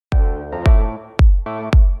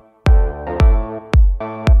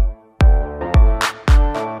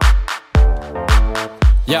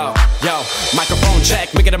Yo, microphone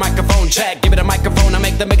check, make it a microphone check. Give it a microphone, I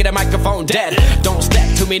make it a microphone dead. Don't step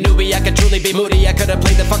to me, newbie, I could truly be moody. I could've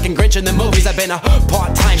played the fucking Grinch in the movies. I've been a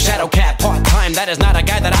part-time shadow cat, part-time. That is not a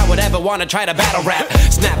guy that I would ever wanna try to battle rap.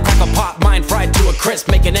 Snap, crackle, pop, mind fried to a crisp.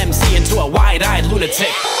 Make an MC into a wide-eyed lunatic.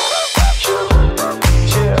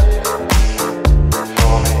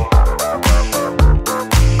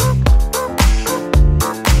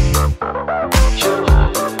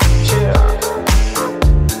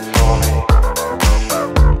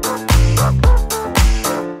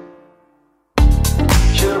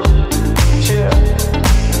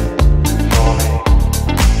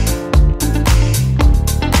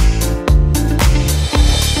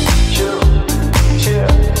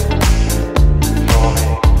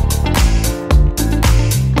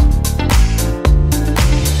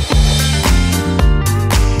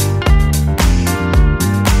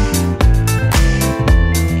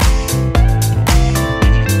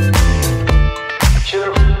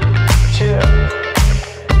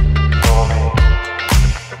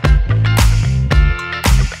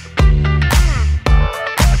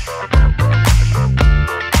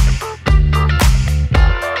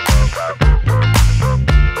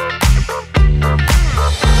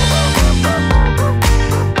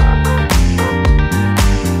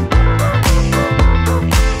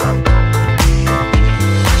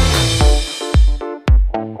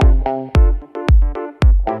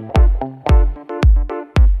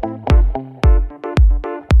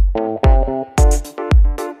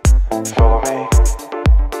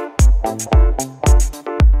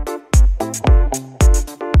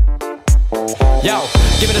 Yo,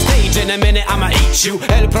 give it a stage, in a minute I'ma eat you.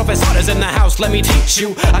 El professor is in the house, let me teach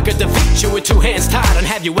you. I could defeat you with two hands tied and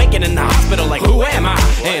have you waking in the hospital like, who am I?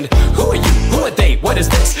 And who are you? Who are they? What is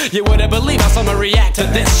this? You wouldn't believe how someone react to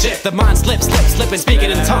this shit. The mind slips, slipping, speaking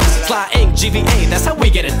in tongues. Sly ink, GVA, that's how we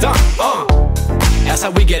get it done. That's how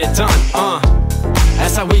we get it done.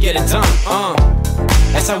 That's how we get it done.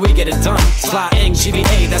 That's how we get it done. Sly ink,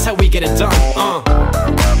 GVA, that's how we get it done.